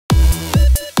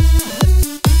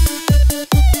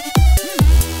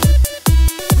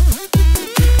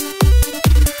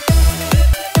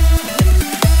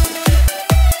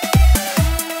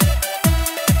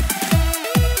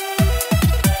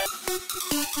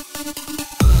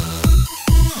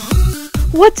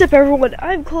What's up, everyone?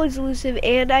 I'm Cole's Elusive,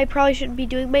 and I probably shouldn't be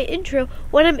doing my intro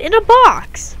when I'm in a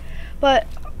box. But,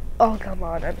 oh come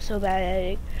on, I'm so bad at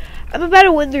editing. I'm about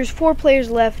to win. There's 4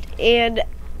 players left, and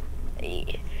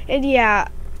yeah,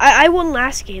 I won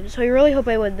last game, so I really hope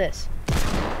I win this.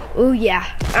 Oh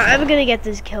yeah, I'm gonna get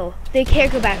this kill. They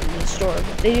can't go back in the storm.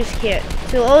 They just can't.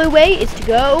 So the only way is to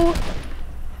go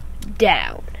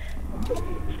down.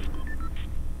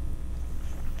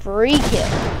 Free kill.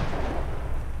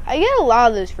 I get a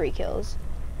lot of those free kills.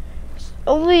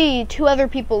 Only 2 other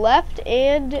people left,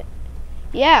 and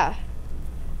yeah.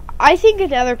 I think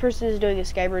another person is doing a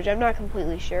sky bridge. I'm not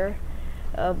completely sure.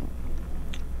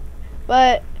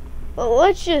 But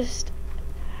let's just...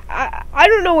 I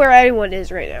don't know where anyone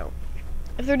is right now.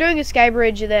 If they're doing a sky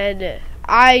bridge, then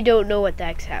I don't know what the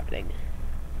heck's happening.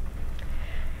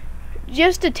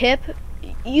 Just a tip,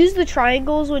 use the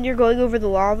triangles when you're going over the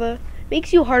lava.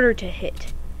 Makes you harder to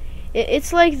hit.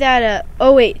 It's like that,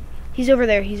 oh wait, he's over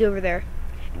there,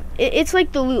 It's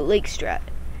like the Loot Lake strat.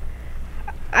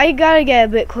 I gotta get a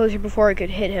bit closer before I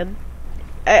could hit him.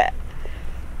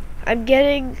 I'm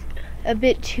getting a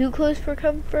bit too close for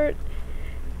comfort.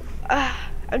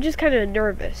 I'm just kind of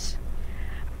nervous.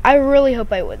 I really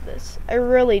hope I win this. I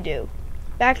really do.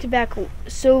 Back-to-back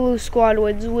solo squad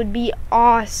wins would be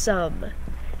awesome,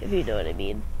 if you know what I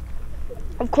mean.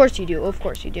 Of course you do,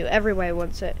 Everybody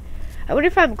wants it. I wonder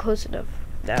if I'm close enough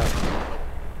now.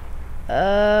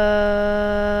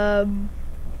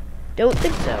 Don't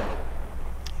think so.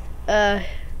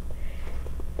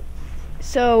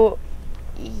 So,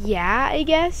 yeah, I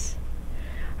guess.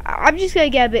 I'm just gonna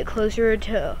get a bit closer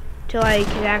till I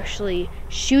can actually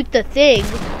shoot the thing,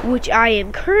 which I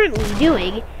am currently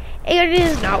doing, and it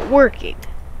is not working.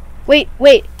 Wait,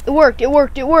 it worked.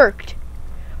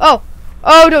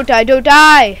 Oh, don't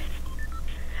die.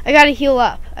 I gotta heal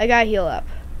up.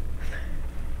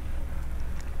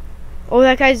 Oh,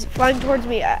 that guy's flying towards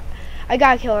me. I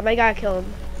gotta kill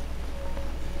him.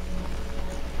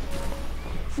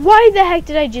 Why the heck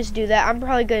did I just do that? I'm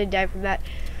probably gonna die from that.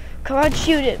 Come on,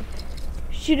 shoot him.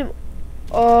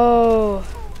 Oh,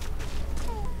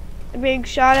 I'm being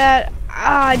shot at.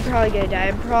 I'm probably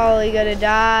gonna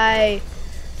die.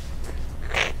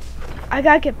 I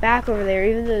gotta get back over there,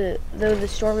 even though the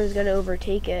storm is gonna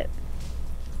overtake it.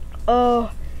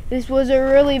 Oh, this was a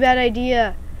really bad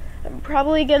idea. I'm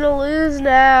probably gonna lose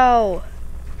now.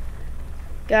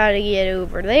 Gotta get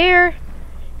over there.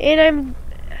 And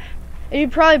I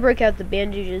should probably break out the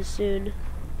bandages soon.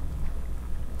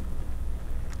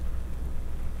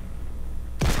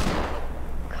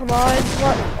 Come on.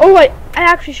 Oh wait, I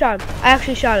actually shot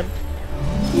him.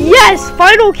 Yes!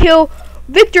 Final kill!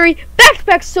 Victory!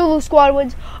 Back-to-back solo squad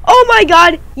wins. Oh my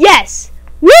god, yes!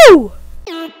 Woo!